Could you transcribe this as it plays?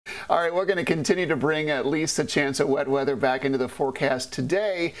All right, we're going to continue to bring at least a chance of wet weather back into the forecast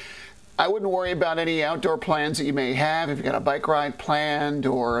today. I wouldn't worry about any outdoor plans that you may have. If you've got a bike ride planned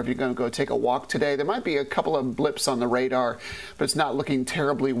or if you're going to go take a walk today, there might be a couple of blips on the radar, but it's not looking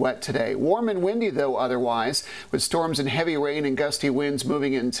terribly wet today. Warm and windy, though, otherwise, with storms and heavy rain and gusty winds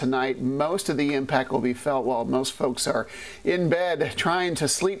moving in tonight. Most of the impact will be felt while most folks are in bed trying to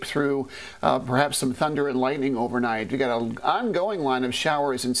sleep through perhaps some thunder and lightning overnight. We've got an ongoing line of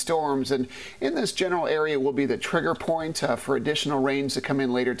showers and storms, and in this general area will be the trigger point for additional rains to come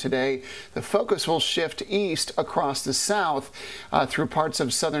in later today. The focus will shift east across the south through parts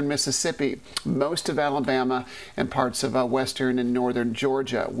of southern Mississippi, most of Alabama, and parts of western and northern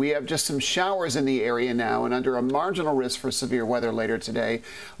Georgia. We have just some showers in the area now and under a marginal risk for severe weather later today,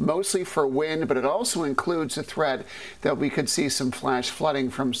 mostly for wind, but it also includes a threat that we could see some flash flooding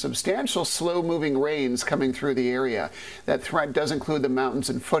from substantial slow-moving rains coming through the area. That threat does include the mountains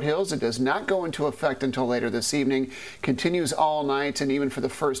and foothills. It does not go into effect until later this evening, continues all night and even for the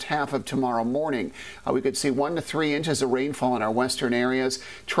first half of tomorrow morning. We could see 1 to 3 inches of rainfall in our western areas.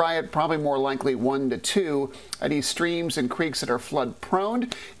 Triad probably more likely 1 to 2. Any streams and creeks that are flood prone, you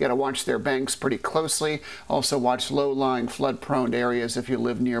got to watch their banks pretty closely. Also watch low-lying flood prone areas if you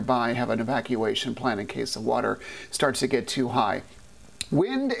live nearby. Have an evacuation plan in case the water starts to get too high.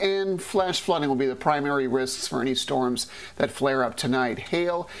 Wind and flash flooding will be the primary risks for any storms that flare up tonight.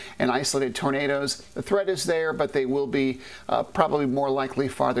 Hail and isolated tornadoes. The threat is there, but they will be probably more likely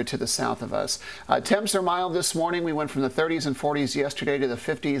farther to the south of us. Temps are mild this morning. We went from the 30s and 40s yesterday to the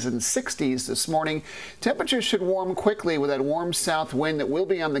 50s and 60s this morning. Temperatures should warm quickly with that warm south wind that will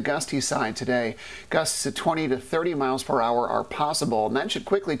be on the gusty side today. Gusts at 20 to 30 miles per hour are possible, and that should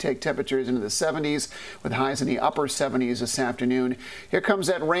quickly take temperatures into the 70s with highs in the upper 70s this afternoon. Here comes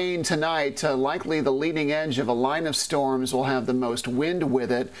that rain tonight. Likely the leading edge of a line of storms will have the most wind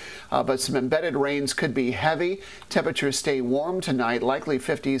with it, but some embedded rains could be heavy. Temperatures stay warm tonight, likely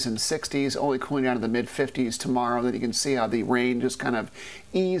 50s and 60s, only cooling down to the mid-50s tomorrow. Then you can see how the rain just kind of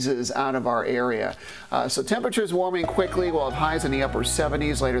eases out of our area. So temperatures warming quickly. We'll have highs in the upper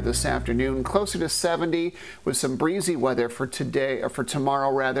 70s later this afternoon, closer to 70 with some breezy weather for today, or for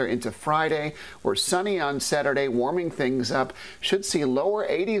tomorrow rather, into Friday. We're sunny on Saturday, warming things up. Should see lower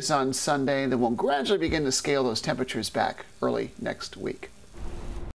 80s on Sunday, then we'll gradually begin to scale those temperatures back early next week.